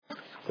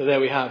So there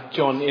we have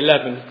John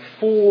 11.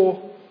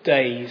 4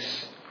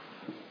 days.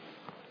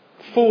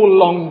 4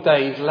 long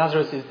days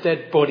Lazarus'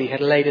 dead body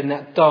had laid in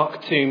that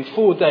dark tomb.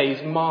 4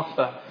 days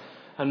Martha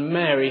and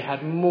Mary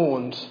had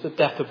mourned the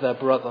death of their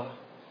brother.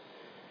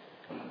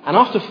 And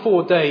after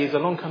 4 days,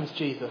 along comes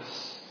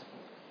Jesus.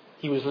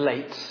 He was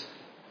late.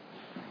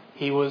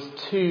 He was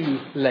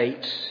too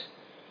late.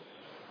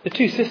 The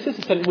two sisters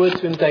had sent word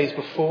to him days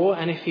before,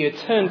 and if he had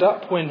turned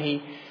up when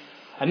he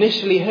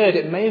initially heard,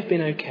 it may have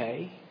been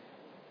okay.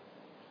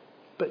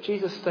 But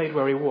Jesus stayed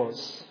where he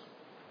was.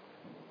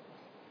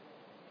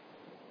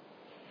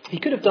 He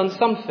could have done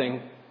something,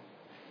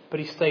 but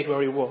he stayed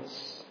where he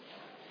was.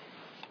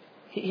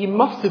 He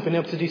must have been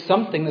able to do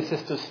something, the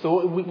sisters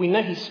thought. We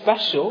know he's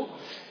special.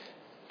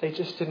 They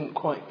just didn't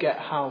quite get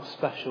how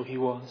special he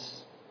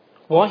was.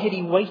 Why had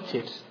he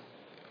waited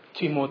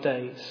 2 more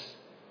days?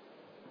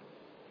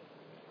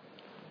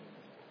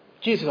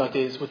 Jesus'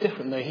 ideas were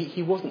different though.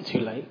 He wasn't too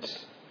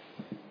late.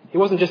 It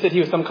wasn't just that he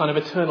was some kind of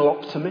eternal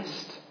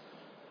optimist,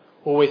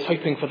 always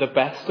hoping for the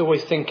best,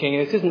 always thinking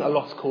this isn't a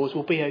lost cause,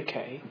 we'll be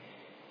okay.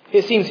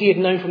 It seems he had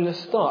known from the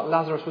start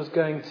Lazarus was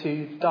going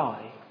to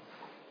die.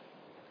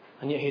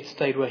 And yet he had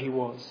stayed where he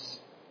was.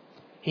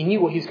 He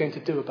knew what he was going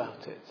to do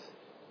about it.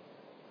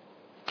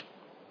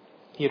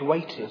 He had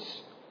waited.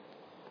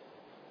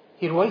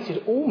 He had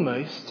waited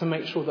almost to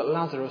make sure that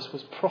Lazarus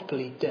was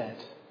properly dead.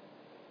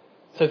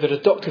 So that at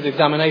a doctor's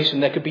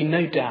examination there could be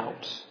no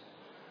doubt.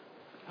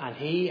 And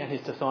he and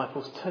his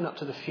disciples turn up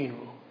to the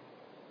funeral.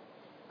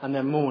 And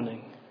they're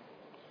mourning.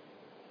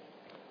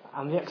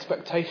 And the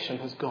expectation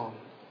has gone.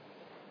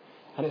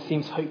 And it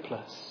seems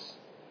hopeless.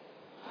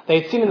 They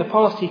had seen in the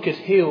past he could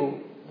heal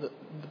the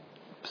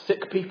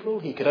sick people.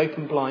 He could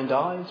open blind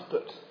eyes.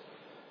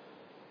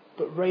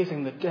 But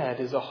raising the dead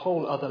is a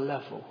whole other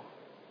level.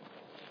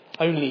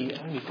 Only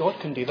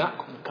God can do that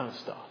kind of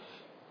stuff.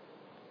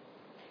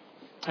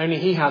 Only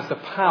he has the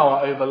power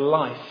over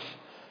life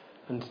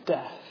and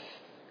death.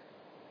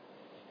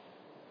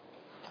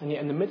 And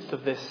yet in the midst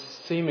of this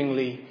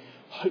seemingly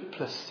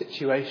hopeless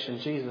situation,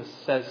 Jesus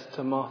says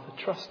to Martha,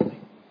 trust me.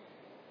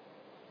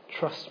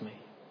 Trust me.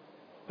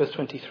 Verse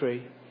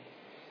 23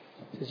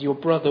 says, your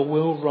brother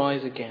will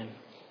rise again.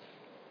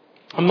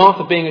 And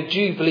Martha, being a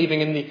Jew,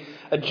 believing in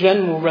a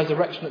general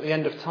resurrection at the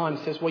end of time,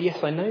 says, well,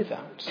 yes, I know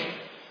that.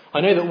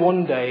 I know that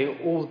one day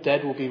all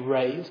dead will be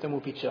raised and will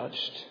be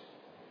judged.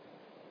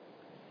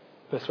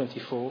 Verse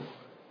 24.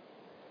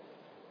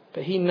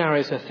 But he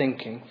narrows her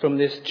thinking from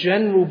this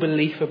general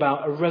belief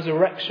about a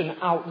resurrection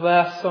out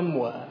there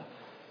somewhere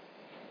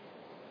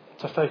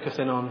to focus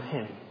in on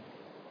him,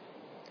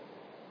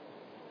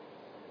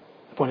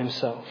 upon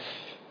himself.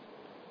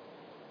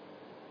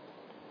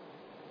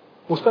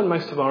 We'll spend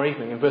most of our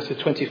evening in verses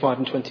 25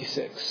 and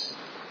 26.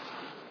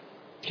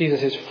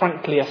 Jesus'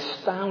 frankly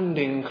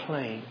astounding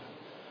claim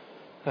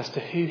as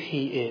to who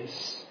he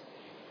is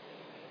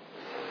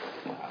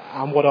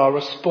and what our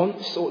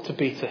response ought to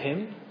be to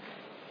him.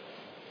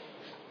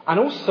 And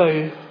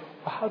also,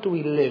 how do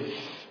we live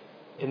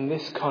in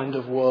this kind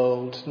of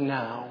world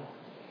now?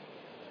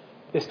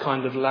 This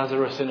kind of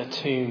Lazarus in a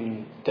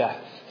tomb,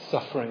 death,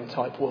 suffering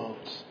type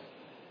world.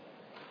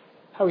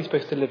 How are we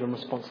supposed to live in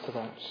response to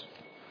that?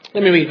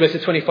 Let me read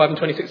verses 25 and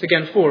 26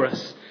 again for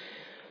us.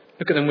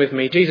 Look at them with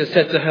me. Jesus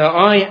said to her,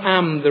 I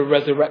am the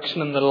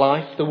resurrection and the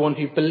life. The one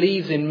who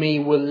believes in me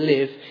will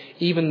live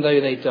even though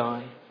they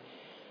die.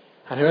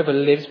 And whoever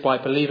lives by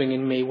believing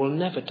in me will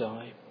never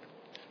die.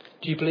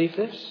 Do you believe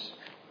this?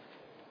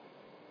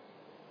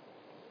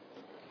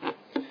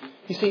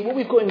 You see, what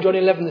we've got in John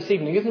 11 this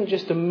evening isn't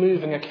just a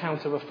moving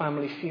account of a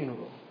family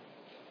funeral.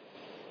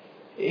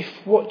 If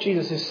what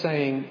Jesus is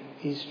saying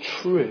is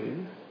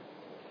true,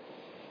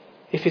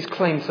 if his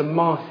claim to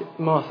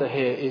Martha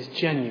here is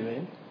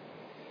genuine,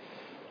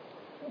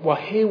 well,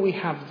 here we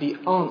have the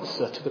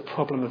answer to the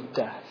problem of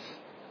death.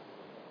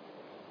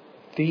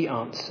 The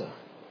answer.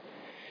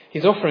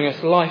 He's offering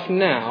us life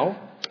now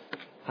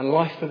and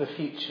life for the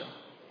future.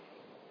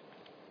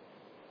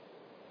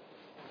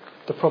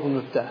 The problem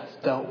of death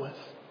dealt with.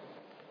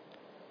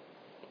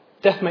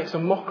 Death makes a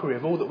mockery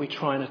of all that we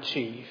try and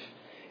achieve.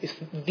 It's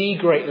the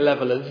great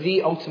leveler,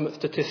 the ultimate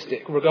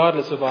statistic,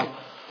 regardless of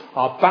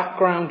our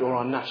background or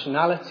our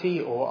nationality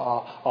or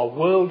our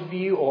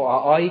worldview or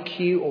our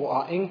IQ or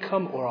our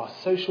income or our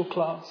social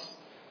class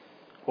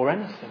or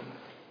anything.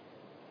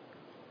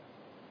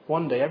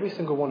 One day, every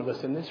single one of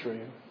us in this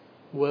room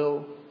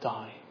will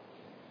die.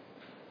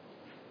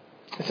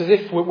 It's as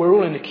if we're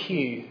all in a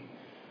queue,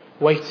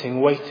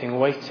 waiting,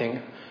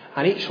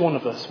 and each one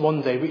of us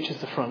one day reaches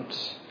the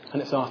front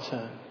and it's our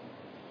turn.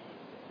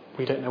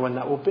 We don't know when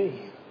that will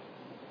be.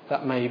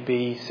 That may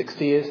be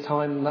 60 years'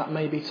 time, that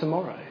may be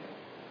tomorrow.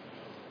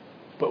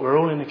 But we're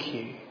all in a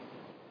queue.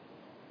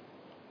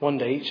 One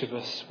day each of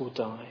us will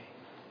die.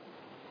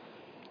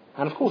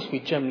 And of course we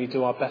generally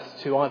do our best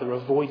to either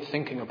avoid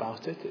thinking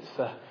about it. It's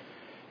the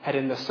head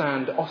in the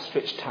sand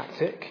ostrich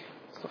tactic.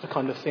 It's not the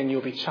kind of thing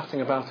you'll be chatting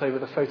about over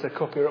the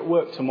photocopier at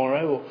work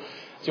tomorrow or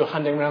as you're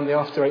handing around the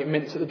after 8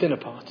 mints at the dinner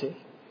party.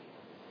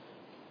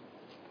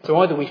 So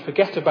either we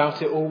forget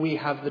about it or we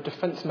have the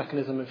defence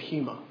mechanism of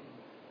humour,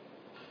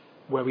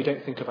 where we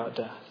don't think about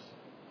death.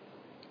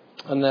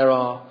 And there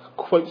are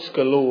quotes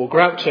galore.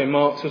 Groucho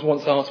Marx was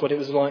once asked what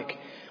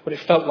it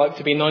felt like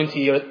to be 90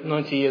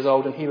 years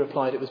old, and he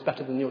replied it was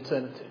better than the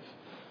alternative.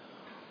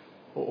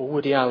 Or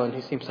Woody Allen,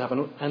 who seems to have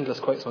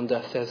endless quotes on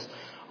death, says,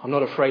 "I'm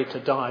not afraid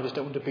to die, I just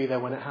don't want to be there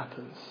when it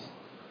happens."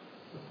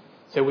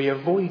 So we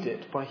avoid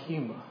it by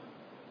humour.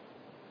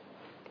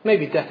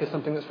 Maybe death is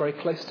something that's very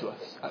close to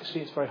us.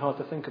 Actually, it's very hard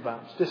to think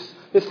about.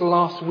 This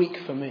last week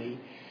for me,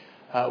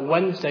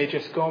 Wednesday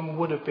just gone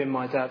would have been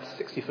my dad's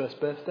 61st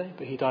birthday,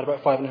 but he died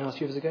about 5.5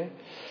 years ago.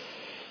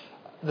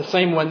 The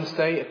same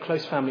Wednesday, a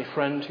close family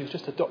friend who's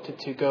just adopted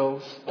 2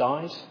 girls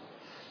died.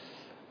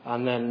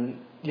 And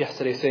then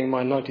yesterday, seeing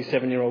my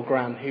 97-year-old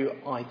gran, who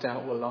I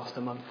doubt will last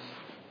a month.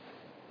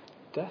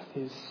 Death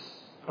is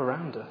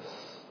around us.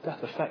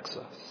 Death affects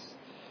us.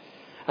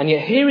 And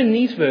yet here in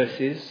these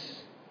verses,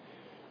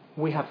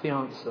 we have the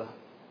answer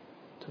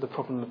to the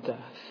problem of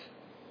death.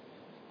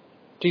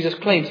 Jesus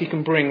claims he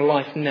can bring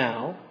life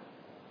now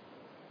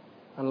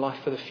and life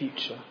for the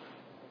future.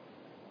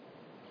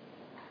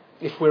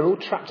 If we're all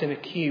trapped in a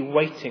queue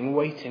waiting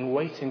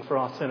for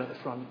our turn at the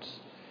front,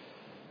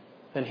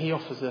 then he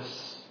offers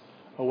us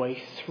a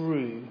way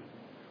through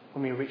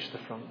when we reach the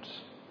front.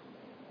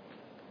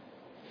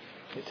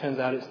 It turns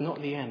out it's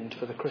not the end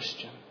for the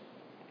Christian.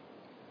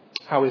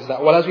 How is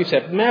that? Well, as we've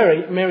said,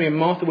 Mary and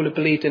Martha will have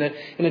believed in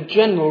a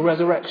general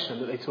resurrection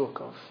that they talk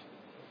of.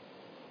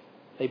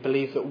 They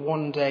believe that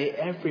one day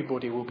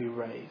everybody will be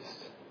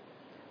raised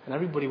and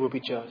everybody will be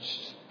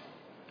judged.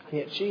 And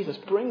yet Jesus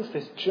brings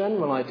this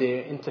general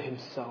idea into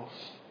himself,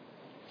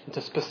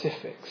 into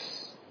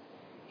specifics.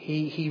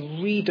 He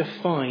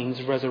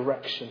redefines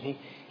resurrection.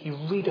 He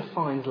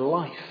redefines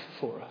life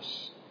for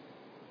us.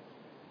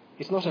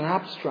 It's not an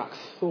abstract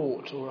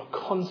thought or a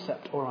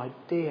concept or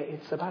idea.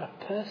 It's about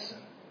a person.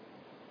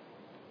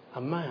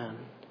 A man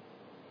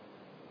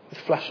with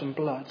flesh and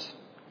blood.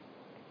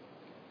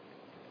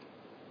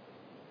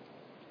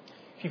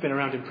 If you've been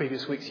around in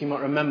previous weeks, you might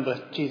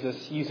remember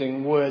Jesus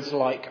using words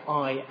like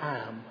 "I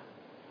am"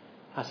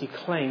 as he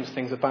claims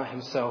things about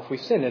himself. We've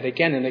seen it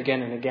again and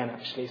again and again,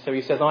 actually. So he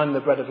says, "I'm the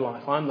bread of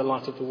life, I'm the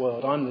light of the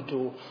world, I'm the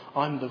door,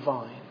 I'm the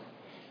vine."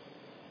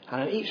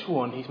 And in each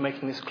one, he's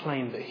making this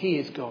claim that he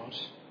is God.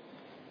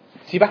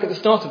 See, back at the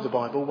start of the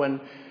Bible, when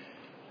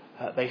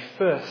they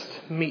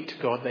first meet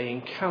God, they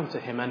encounter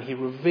him, and he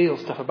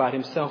reveals stuff about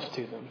himself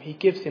to them. He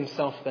gives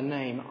himself the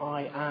name,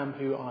 "I am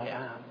who I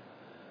am."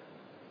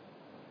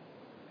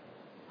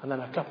 And then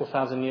a couple of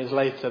thousand years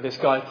later, this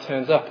guy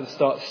turns up and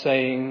starts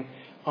saying,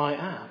 "I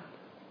am."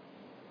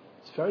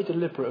 It's very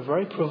deliberate,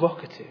 very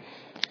provocative.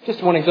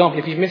 Just one example,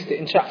 if you've missed it,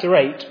 in chapter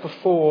 8,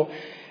 before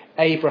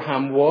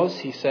Abraham was,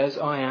 he says,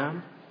 "I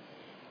am."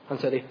 And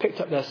so they picked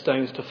up their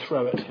stones to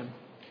throw at him.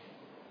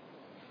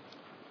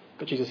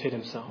 But Jesus hid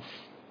himself.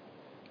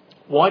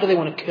 Why do they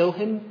want to kill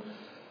him?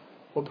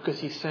 Well, because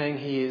he's saying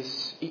he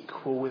is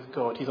equal with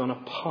God. He's on a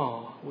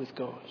par with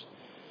God.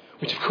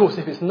 Which, of course,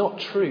 if it's not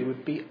true,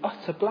 would be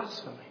utter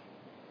blasphemy.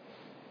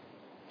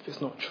 If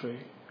it's not true.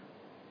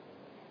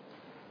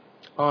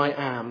 I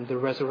am the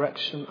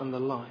resurrection and the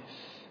life.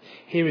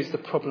 Here is the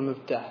problem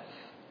of death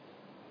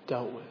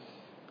dealt with.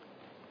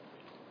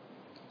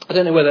 I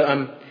don't know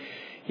whether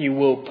you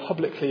will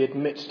publicly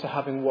admit to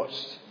having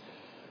watched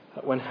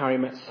When Harry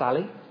Met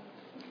Sally.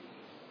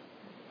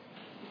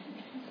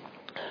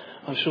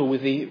 I'm sure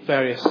with the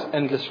various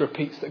endless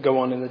repeats that go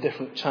on in the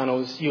different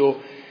channels,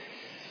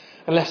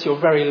 unless you're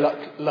very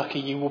lucky,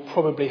 you will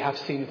probably have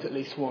seen it at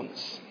least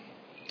once.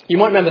 You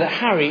might remember that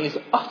Harry is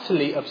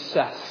utterly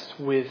obsessed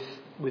with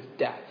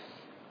death.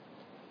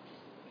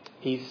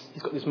 He's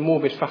got this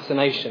morbid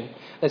fascination.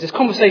 There's this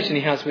conversation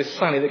he has with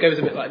Sally that goes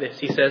a bit like this.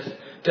 He says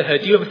to her,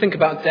 "Do you ever think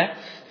about death?"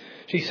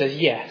 She says,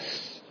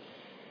 "Yes."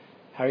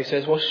 Harry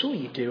says, "Well, sure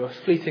you do. A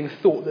fleeting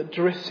thought that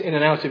drifts in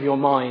and out of your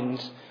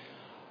mind.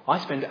 I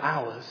spend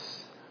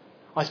hours.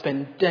 I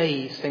spend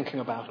days thinking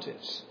about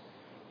it."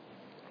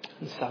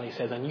 And Sally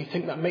says, "And you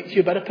think that makes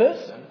you a better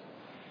person?"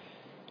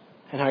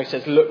 And Harry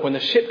says, "Look, when the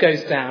ship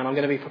goes down, I'm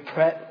going to be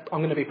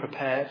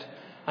prepared,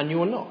 and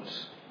you're not.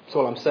 That's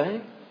all I'm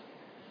saying."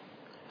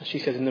 And she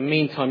says, "In the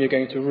meantime, you're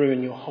going to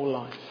ruin your whole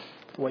life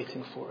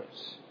waiting for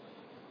it."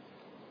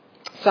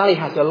 Sally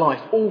has her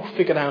life all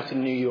figured out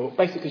in New York.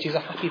 Basically, she's a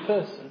happy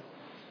person.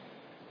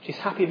 She's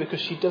happy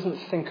because she doesn't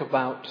think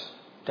about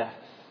death.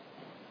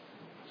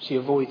 She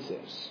avoids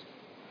it.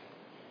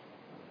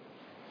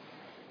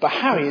 But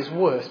Harry is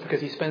worse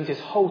because he spends his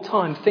whole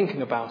time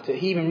thinking about it.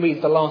 He even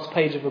reads the last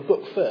page of a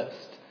book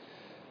first,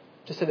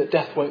 just so that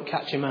death won't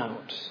catch him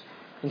out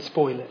and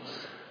spoil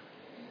it.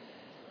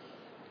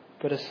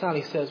 But as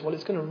Sally says, well,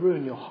 it's going to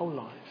ruin your whole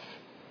life.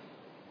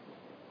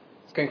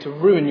 It's going to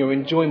ruin your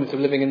enjoyment of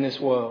living in this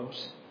world.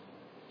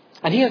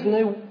 And he has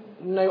no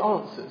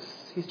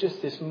answers. He's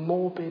just this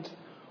morbid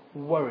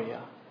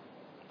worrier,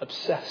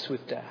 obsessed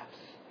with death.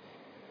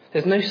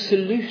 There's no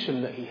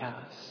solution that he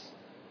has.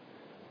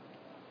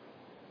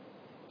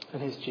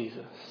 And here's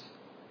Jesus.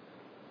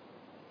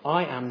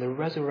 I am the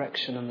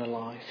resurrection and the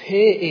life.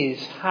 Here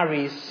is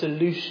Harry's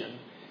solution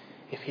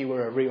if he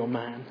were a real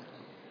man.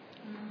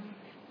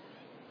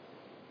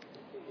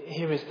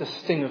 Here is the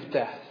sting of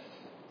death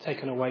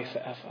taken away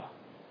forever.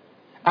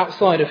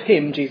 Outside of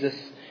him, Jesus,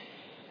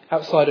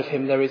 outside of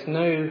him there is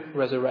no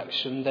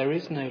resurrection, there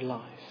is no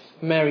life.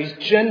 Mary's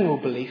general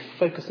belief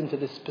focused into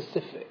this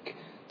specific,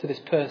 to this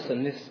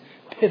person, this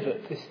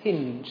pivot, this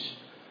hinge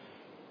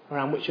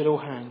around which it all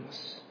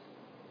hangs.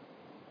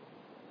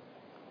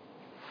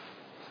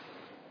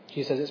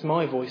 She says, it's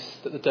my voice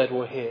that the dead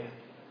will hear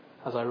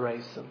as I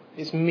raise them.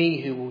 It's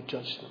me who will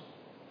judge them.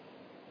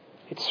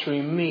 It's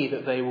through me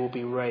that they will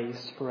be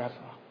raised forever.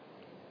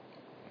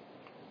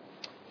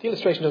 The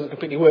illustration doesn't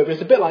completely work, but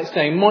it's a bit like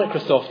saying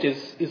Microsoft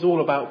is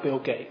all about Bill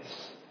Gates.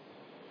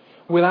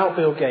 Without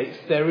Bill Gates,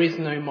 there is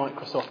no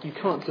Microsoft. You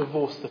can't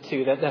divorce the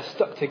two. They're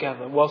stuck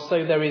together. While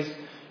so there is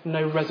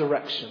no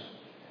resurrection.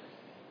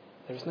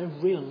 There is no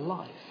real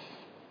life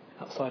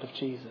outside of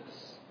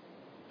Jesus.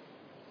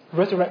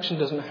 Resurrection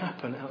doesn't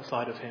happen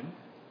outside of him.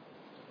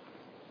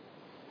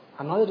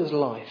 And neither does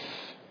life.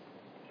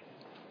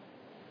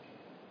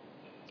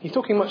 He's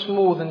talking much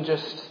more than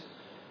just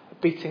a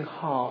beating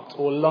heart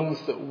or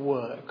lungs that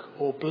work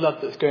or blood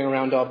that's going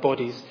around our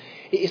bodies.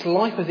 It is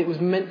life as it was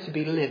meant to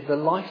be lived, the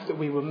life that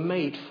we were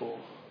made for.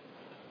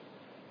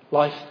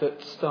 Life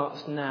that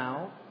starts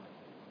now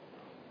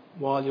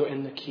while you're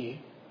in the queue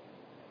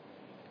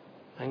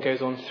and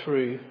goes on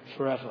through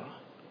forever.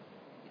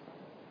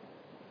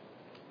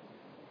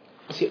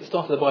 You see, at the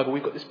start of the Bible,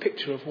 we've got this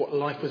picture of what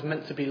life was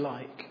meant to be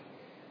like.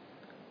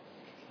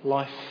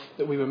 Life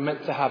that we were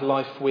meant to have,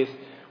 life with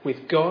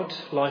God,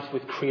 life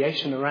with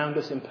creation around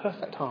us in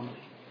perfect harmony.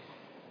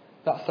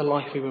 That's the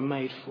life we were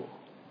made for.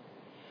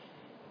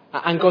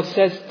 And God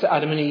says to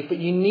Adam and Eve, but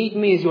you need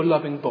me as your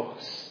loving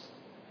boss.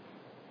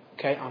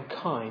 Okay, I'm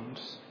kind,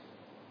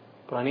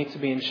 but I need to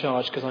be in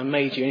charge because I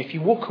made you. And if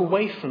you walk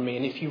away from me,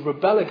 and if you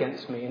rebel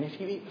against me, and if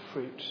you eat the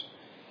fruit,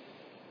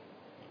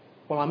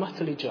 well, I'm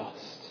utterly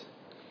just.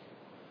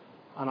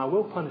 And I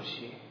will punish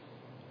you.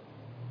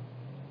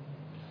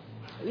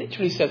 It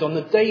literally says, on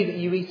the day that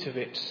you eat of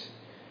it,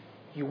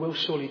 you will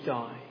surely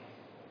die.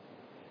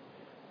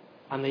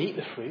 And they eat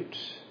the fruit,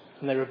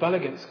 and they rebel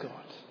against God.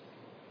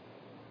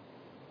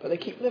 But they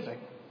keep living.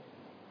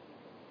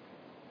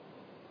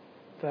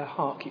 Their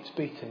heart keeps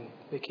beating.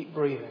 They keep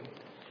breathing.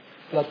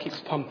 Blood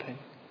keeps pumping.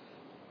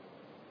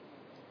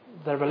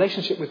 Their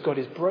relationship with God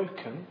is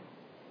broken.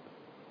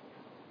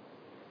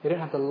 They don't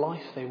have the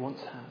life they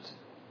once had.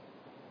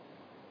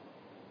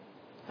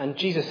 And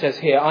Jesus says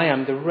here, I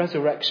am the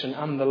resurrection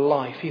and the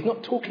life. He's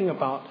not talking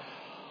about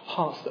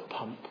hearts that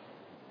pump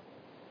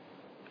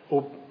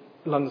or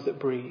lungs that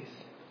breathe.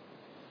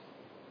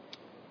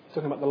 He's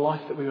talking about the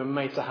life that we were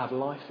made to have,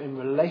 life in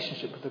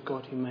relationship with the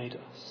God who made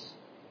us.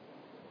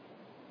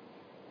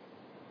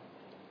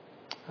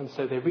 And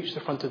so they reach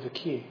the front of the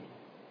queue.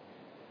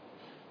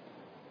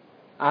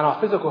 And our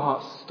physical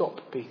hearts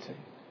stop beating.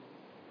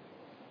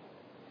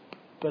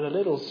 But a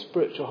little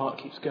spiritual heart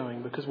keeps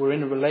going because we're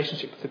in a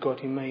relationship with the God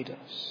who made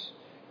us.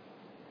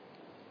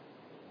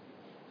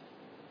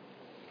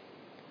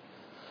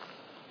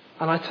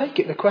 And I take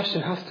it the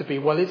question has to be,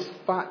 well, is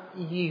that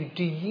you?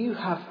 Do you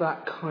have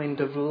that kind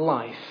of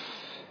life?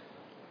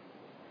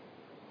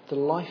 The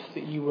life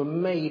that you were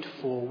made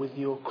for with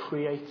your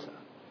Creator?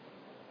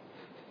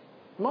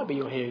 It might be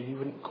you're here, you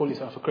wouldn't call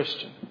yourself a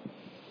Christian.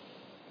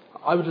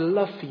 I would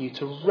love for you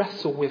to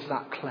wrestle with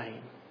that claim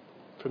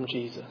from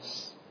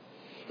Jesus.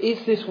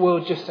 Is this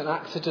world just an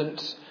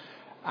accident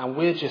and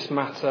we're just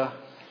matter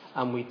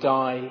and we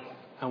die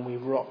and we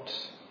rot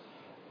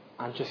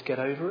and just get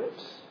over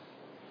it?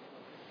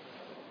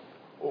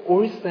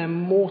 Or is there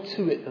more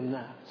to it than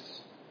that?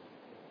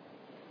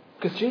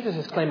 Because Jesus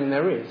is claiming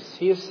there is.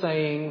 He is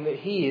saying that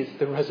he is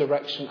the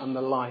resurrection and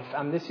the life,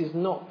 and this is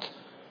not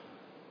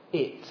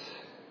it.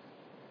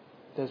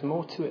 There's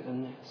more to it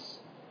than this.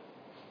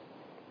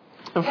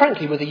 And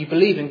frankly, whether you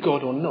believe in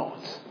God or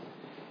not,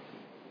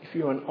 if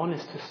you're an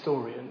honest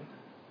historian,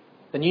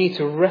 then you need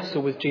to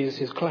wrestle with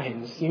Jesus'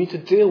 claims. You need to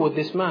deal with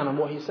this man and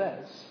what he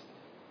says.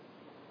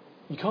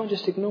 You can't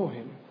just ignore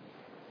him.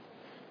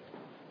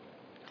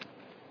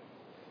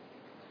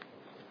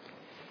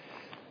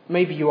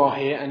 Maybe you are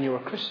here and you're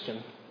a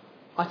Christian.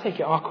 I take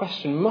it our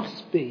question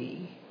must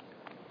be,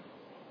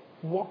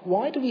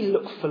 why do we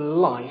look for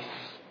life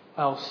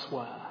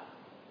elsewhere?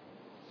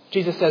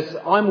 Jesus says,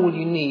 I'm all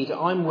you need.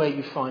 I'm where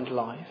you find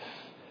life.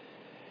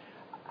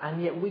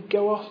 And yet we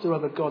go after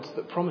other gods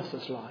that promise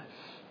us life.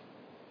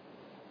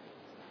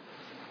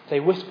 They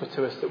whisper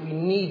to us that we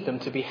need them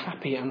to be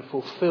happy and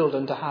fulfilled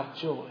and to have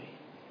joy.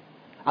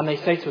 And they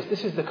say to us,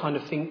 this is the kind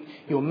of thing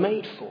you're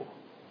made for.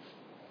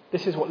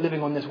 This is what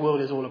living on this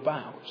world is all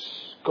about.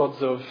 Gods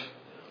of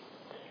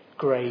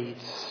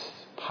grades,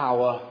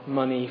 power,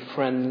 money,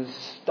 friends,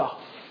 stuff.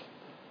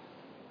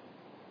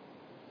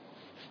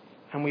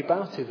 And we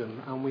bow to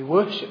them and we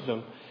worship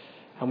them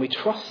and we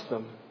trust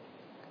them.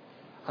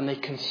 And they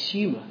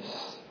consume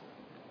us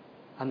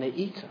and they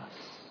eat us.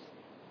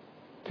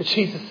 But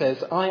Jesus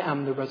says, I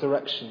am the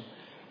resurrection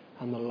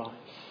and the life.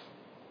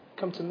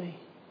 Come to me.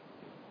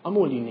 I'm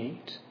all you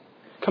need.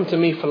 Come to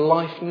me for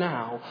life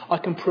now. I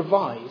can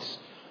provide.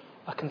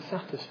 I can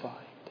satisfy.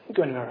 Don't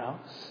go anywhere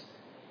else.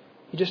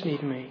 You just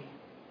need me.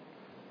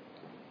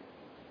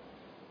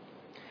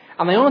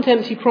 And they aren't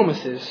empty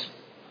promises.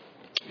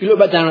 If you look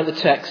back down at the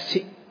text,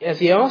 as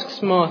he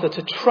asks Martha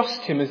to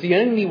trust him as the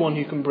only one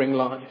who can bring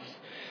life.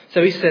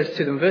 So he says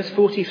to them, verse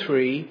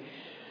 43,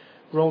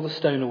 roll the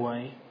stone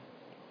away.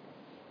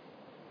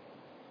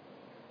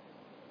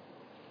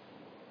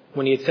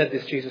 When he had said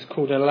this, Jesus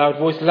called in a loud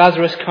voice,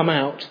 Lazarus, come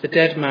out. The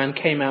dead man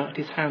came out,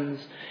 his hands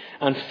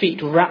and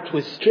feet wrapped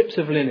with strips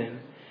of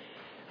linen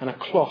and a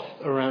cloth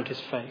around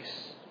his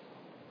face.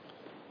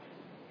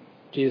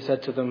 Jesus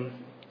said to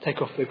them,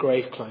 take off the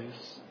grave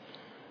clothes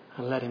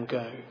and let him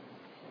go.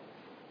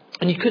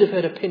 And you could have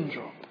heard a pin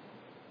drop.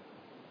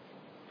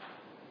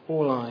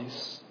 All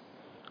eyes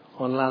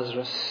on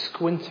Lazarus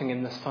squinting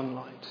in the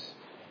sunlight.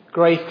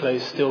 Grave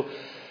clothes still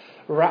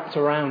wrapped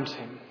around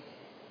him.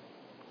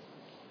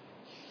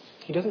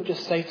 He doesn't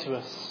just say to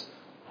us,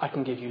 I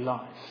can give you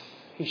life.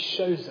 He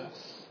shows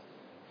us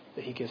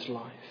that he gives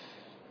life.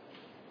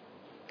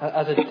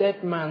 As a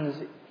dead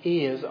man's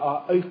ears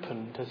are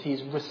opened, as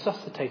he's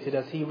resuscitated,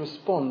 as he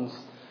responds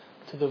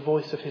to the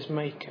voice of his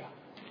Maker.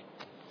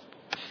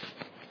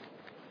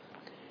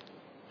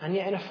 And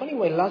yet, in a funny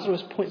way,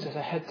 Lazarus points us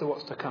ahead to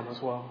what's to come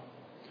as well.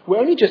 We're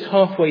only just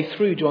halfway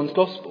through John's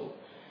Gospel.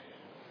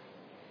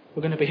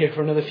 We're going to be here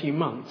for another few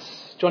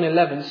months. John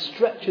 11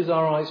 stretches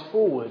our eyes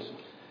forward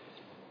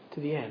to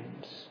the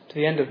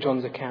end of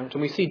John's account.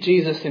 And we see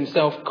Jesus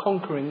himself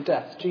conquering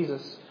death.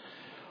 Jesus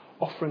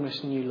offering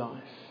us new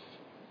life.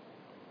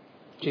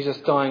 Jesus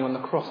dying on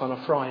the cross on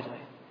a Friday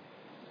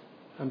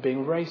and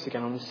being raised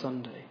again on a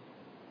Sunday.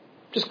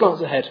 Just glance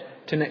ahead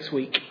to next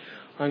week.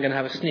 I'm going to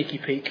have a sneaky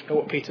peek at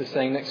what Peter's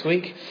saying next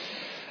week.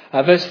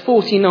 Verse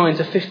 49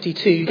 to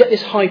 52, you get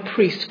this high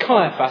priest,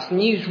 Caiaphas, and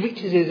news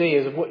reaches his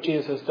ears of what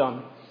Jesus has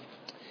done.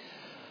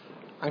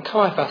 And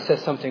Caiaphas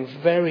says something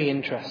very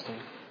interesting.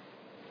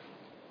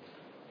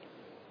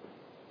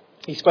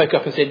 He spoke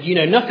up and said, you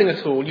know nothing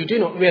at all. You do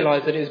not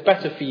realise that it is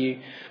better for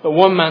you that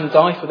one man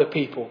die for the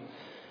people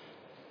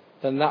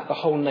than that the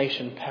whole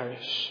nation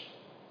perish.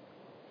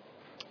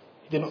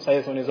 He did not say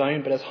this on his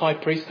own, but as high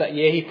priest that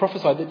year, he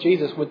prophesied that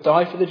Jesus would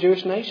die for the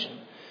Jewish nation.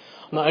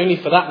 Not only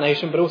for that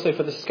nation, but also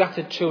for the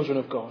scattered children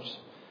of God,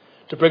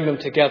 to bring them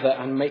together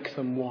and make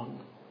them one.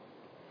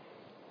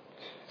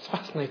 It's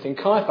fascinating.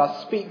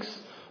 Caiaphas speaks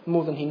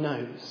more than he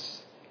knows.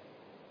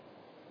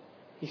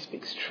 He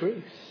speaks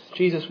truth.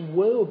 Jesus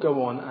will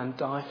go on and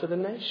die for the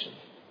nation.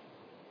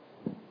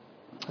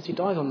 As he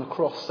dies on the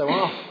cross, so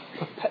our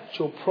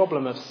perpetual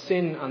problem of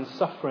sin and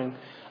suffering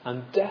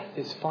and death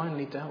is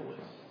finally dealt with.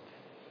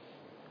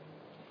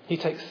 He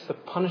takes the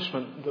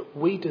punishment that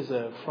we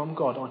deserve from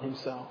God on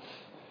himself.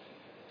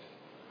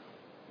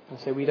 And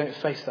so we don't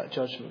face that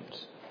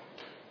judgment.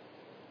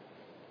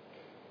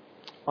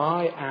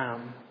 I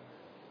am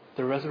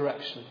the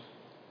resurrection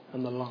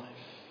and the life.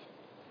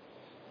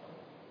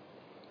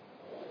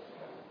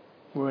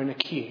 We're in a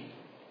queue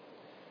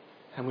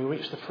and we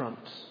reach the front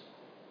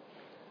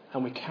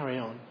and we carry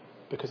on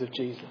because of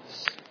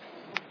Jesus.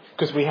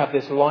 Because we have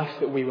this life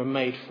that we were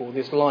made for,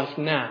 this life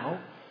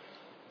now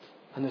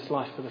and this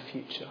life for the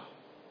future.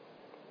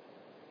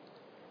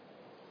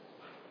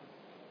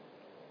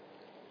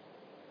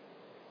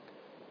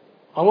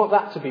 I want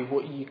that to be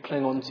what you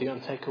cling on to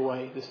and take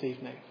away this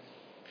evening.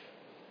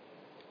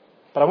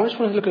 But I just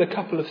want to look at a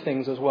couple of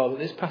things as well that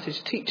this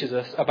passage teaches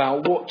us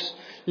about what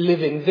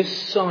living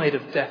this side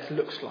of death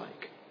looks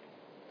like.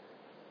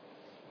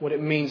 What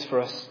it means for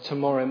us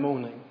tomorrow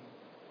morning.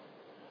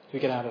 We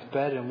get out of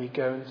bed and we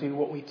go and do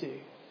what we do.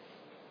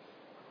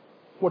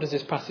 What does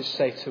this passage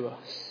say to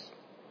us?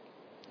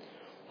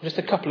 Just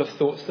a couple of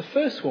thoughts. The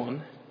first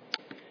one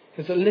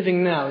is that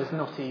living now is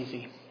not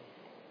easy.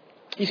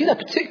 You see that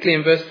particularly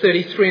in verse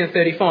 33 and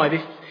 35.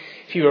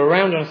 If you were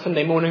around on a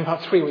Sunday morning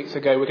about 3 weeks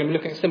ago, we're going to be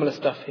looking at similar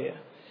stuff here.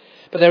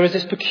 But there is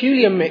this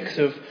peculiar mix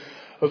of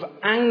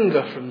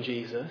anger from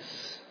Jesus,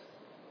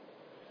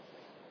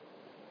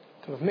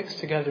 kind of mixed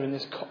together in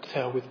this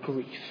cocktail with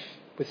grief,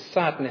 with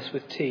sadness,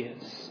 with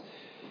tears.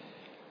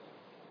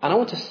 And I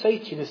want to say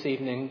to you this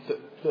evening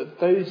that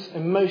those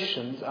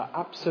emotions are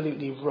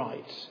absolutely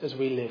right as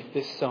we live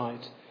this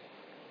side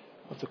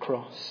of the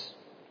cross.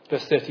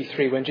 Verse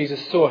 33, when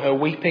Jesus saw her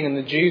weeping and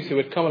the Jews who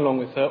had come along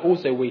with her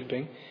also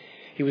weeping,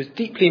 he was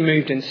deeply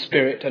moved in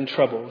spirit and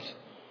troubled.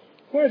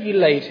 Where have you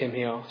laid him?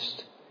 He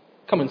asked.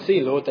 Come and see,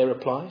 Lord, they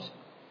replied.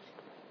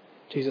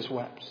 Jesus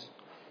wept.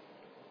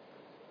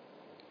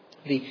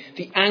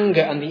 The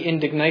anger and the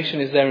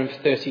indignation is there in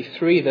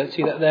 33.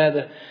 See that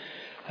there,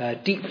 the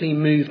deeply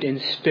moved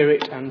in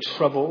spirit and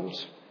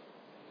troubled.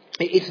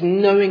 It's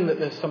knowing that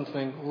there's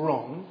something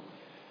wrong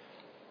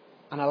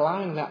and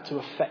allowing that to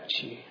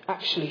affect you.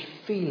 Actually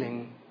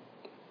feeling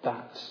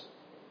that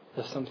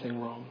there's something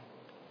wrong.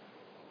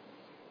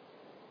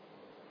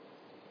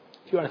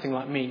 If you're anything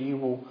like me, you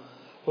will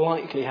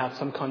likely have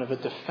some kind of a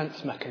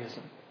defence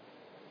mechanism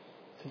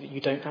so that you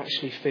don't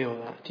actually feel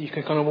that. You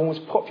can kind of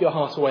almost pop your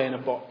heart away in a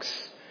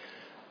box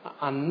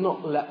and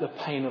not let the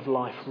pain of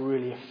life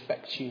really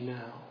affect you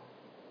now.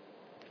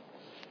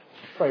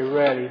 Very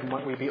rarely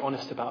might we be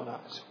honest about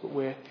that, but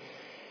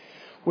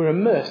we're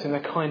immersed in a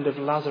kind of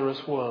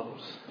Lazarus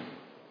world.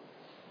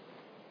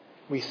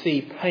 We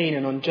see pain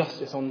and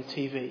injustice on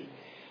TV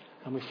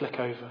and we flick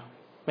over.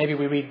 Maybe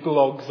we read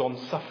blogs on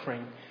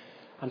suffering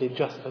and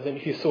injustice. I don't know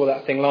if you saw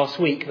that thing last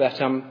week, that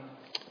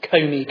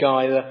Kony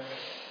guy, the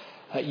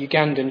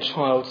Ugandan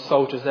child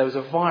soldiers. There was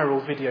a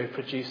viral video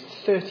produced,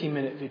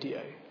 30-minute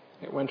video.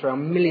 It went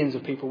around, millions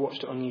of people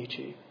watched it on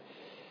YouTube.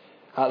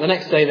 The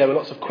next day there were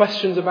lots of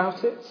questions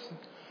about it,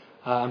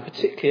 and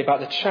particularly about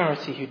the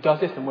charity who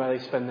does it and where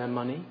they spend their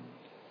money.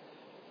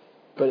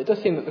 But it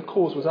does seem that the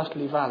cause was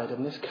utterly valid,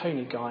 and this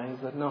Kony guy is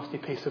a nasty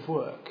piece of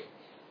work.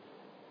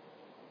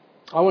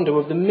 I wonder,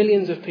 of the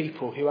millions of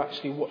people who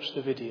actually watched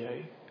the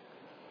video,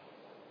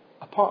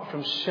 apart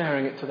from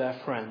sharing it to their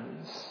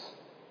friends,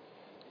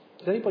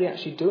 did anybody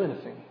actually do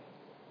anything?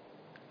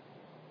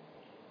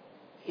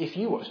 If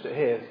you watched it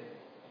here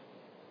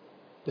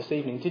this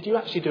evening, did you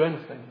actually do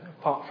anything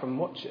apart from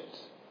watch it?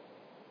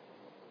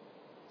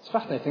 It's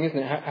fascinating, isn't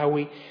it, how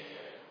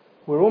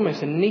we're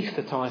almost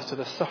anaesthetised to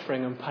the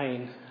suffering and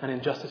pain and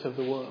injustice of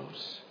the world.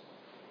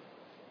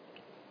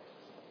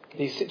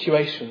 These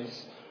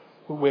situations,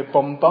 we're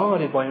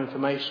bombarded by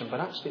information, but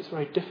actually it's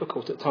very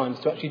difficult at times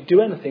to actually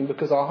do anything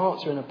because our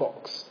hearts are in a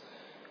box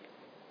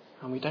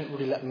and we don't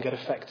really let them get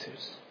affected.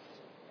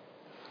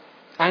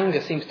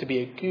 Anger seems to be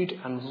a good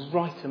and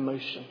right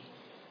emotion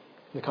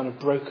in the kind of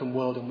broken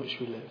world in which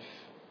we live.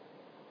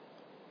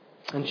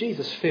 And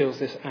Jesus feels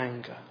this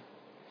anger.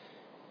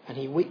 And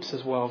he weeps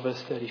as well,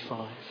 verse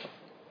 35.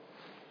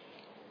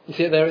 You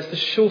see it there, it's the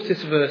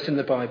shortest verse in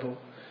the Bible.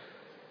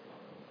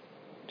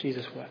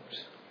 Jesus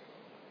wept.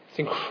 It's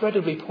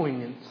incredibly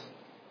poignant.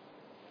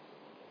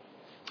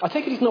 I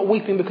take it he's not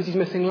weeping because he's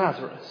missing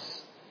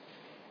Lazarus.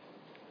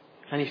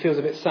 And he feels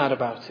a bit sad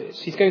about it.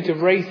 He's going to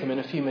raise him in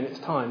a few minutes'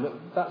 time.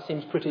 That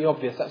seems pretty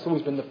obvious. That's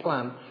always been the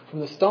plan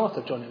from the start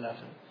of John 11.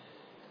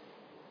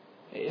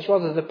 It's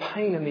rather the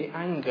pain and the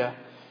anger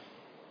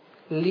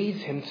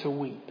leads him to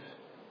weep.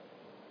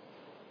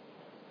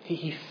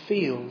 He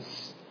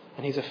feels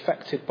and he's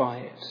affected by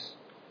it.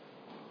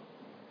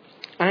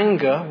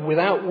 Anger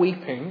without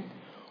weeping,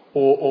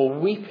 or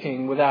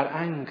weeping without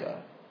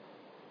anger,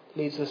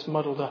 leaves us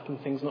muddled up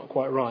and things not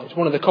quite right.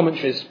 One of the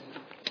commentaries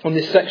on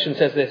this section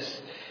says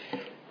this.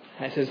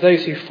 It says,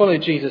 those who follow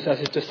Jesus as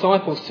his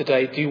disciples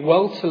today do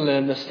well to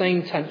learn the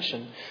same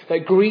tension,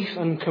 that grief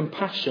and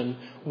compassion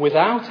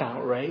without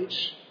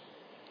outrage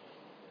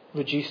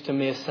reduce to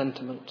mere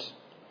sentiment,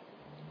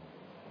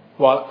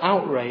 while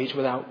outrage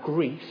without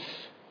grief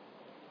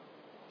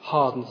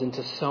hardens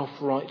into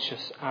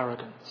self-righteous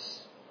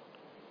arrogance.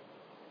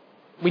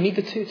 We need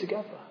the two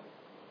together.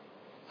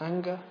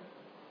 Anger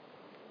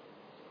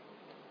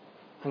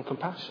and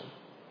compassion.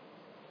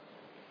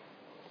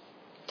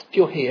 If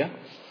you're here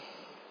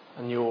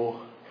and you're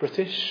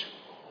British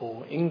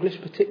or English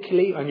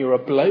particularly, and you're a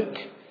bloke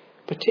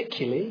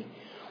particularly,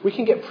 we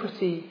can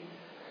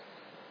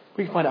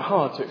find it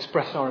hard to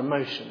express our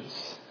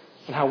emotions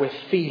and how we're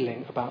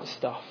feeling about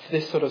stuff.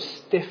 This sort of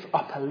stiff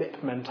upper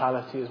lip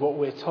mentality is what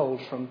we're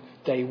told from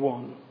day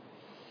one.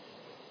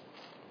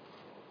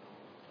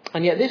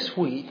 And yet this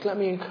week, let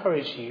me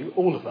encourage you,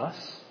 all of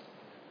us,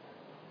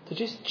 to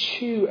just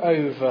chew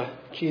over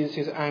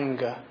Jesus'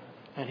 anger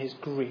and his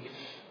grief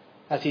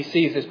as he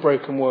sees this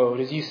broken world,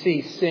 as you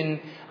see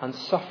sin and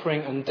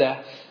suffering and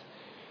death.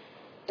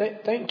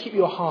 Don't keep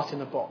your heart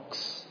in a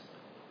box.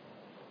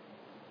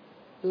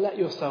 Let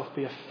yourself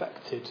be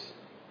affected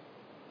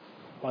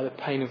by the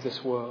pain of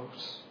this world.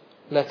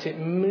 Let it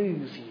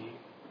move you.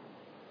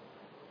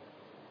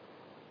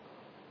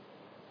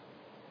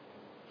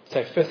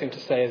 So first thing to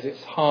say is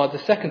it's hard. The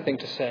second thing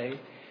to say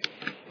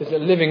is that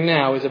living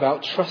now is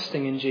about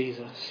trusting in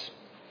Jesus.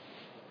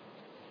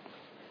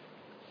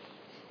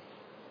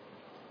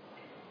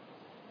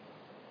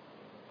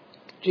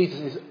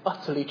 Jesus is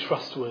utterly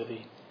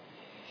trustworthy.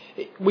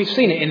 We've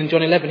seen it in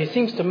John 11. He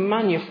seems to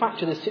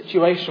manufacture the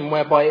situation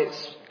whereby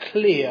it's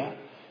clear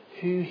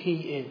who he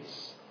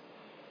is.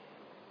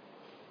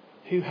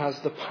 Who has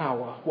the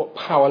power? What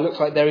power looks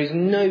like? There is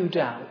no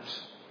doubt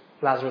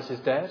Lazarus is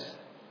dead.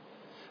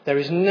 There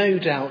is no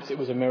doubt it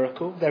was a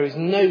miracle. There is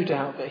no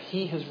doubt that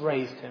he has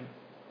raised him.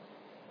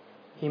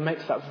 He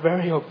makes that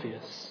very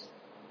obvious.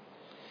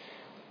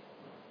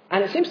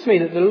 And it seems to me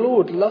that the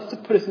Lord loves to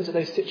put us into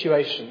those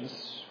situations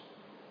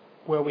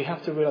where we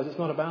have to realise it's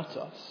not about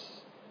us.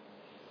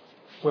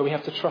 Where we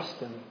have to trust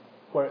him.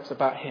 Where it's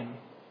about him.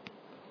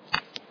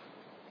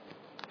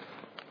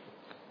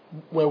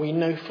 Where we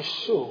know for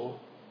sure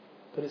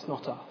that it's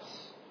not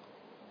us.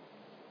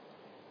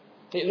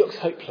 It looks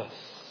hopeless.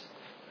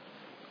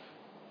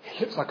 It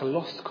looks like a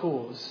lost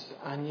cause,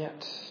 and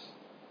yet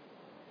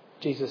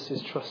Jesus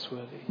is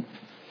trustworthy.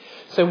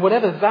 So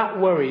whatever that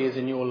worry is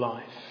in your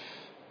life,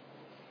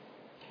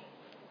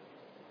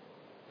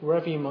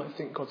 wherever you might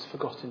think God's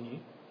forgotten you,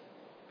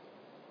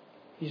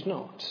 he's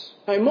not.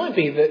 Now it might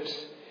be that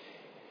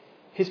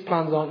his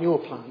plans aren't your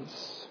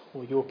plans,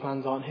 or your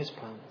plans aren't his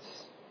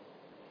plans.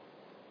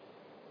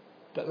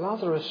 But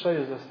Lazarus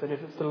shows us that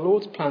if it's the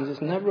Lord's plans,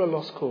 it's never a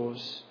lost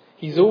cause.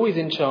 He's always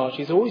in charge.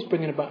 He's always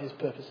bringing about his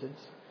purposes.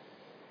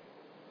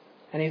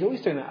 And he's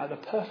always doing that at the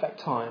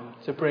perfect time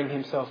to bring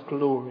himself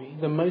glory,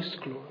 the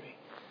most glory.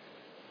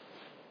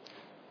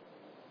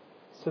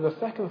 So the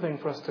second thing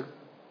for us to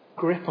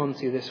grip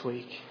onto this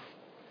week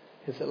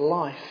is that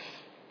life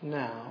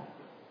now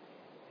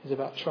is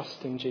about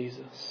trusting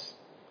Jesus.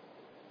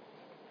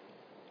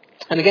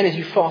 And again, as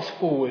you fast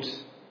forward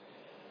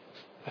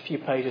a few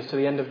pages to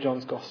the end of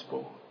John's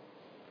Gospel,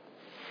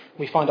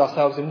 we find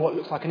ourselves in what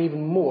looks like an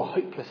even more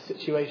hopeless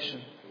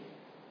situation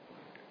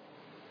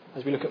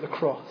as we look at the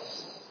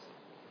cross.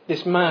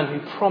 This man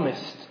who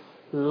promised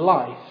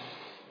life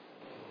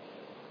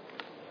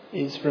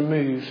is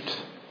removed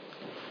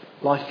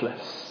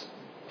lifeless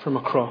from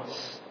a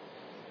cross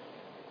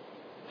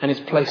and is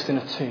placed in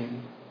a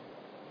tomb.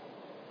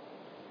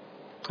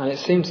 And it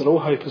seems that all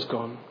hope has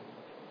gone.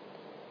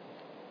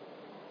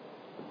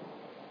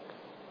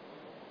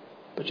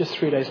 But just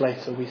 3 days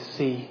later, we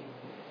see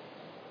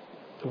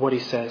that what he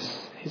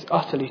says is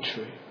utterly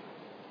true.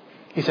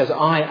 He says,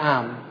 I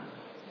am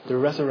the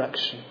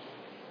resurrection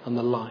and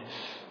the life.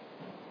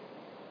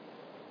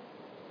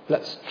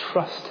 Let's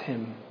trust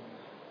him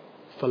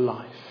for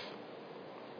life.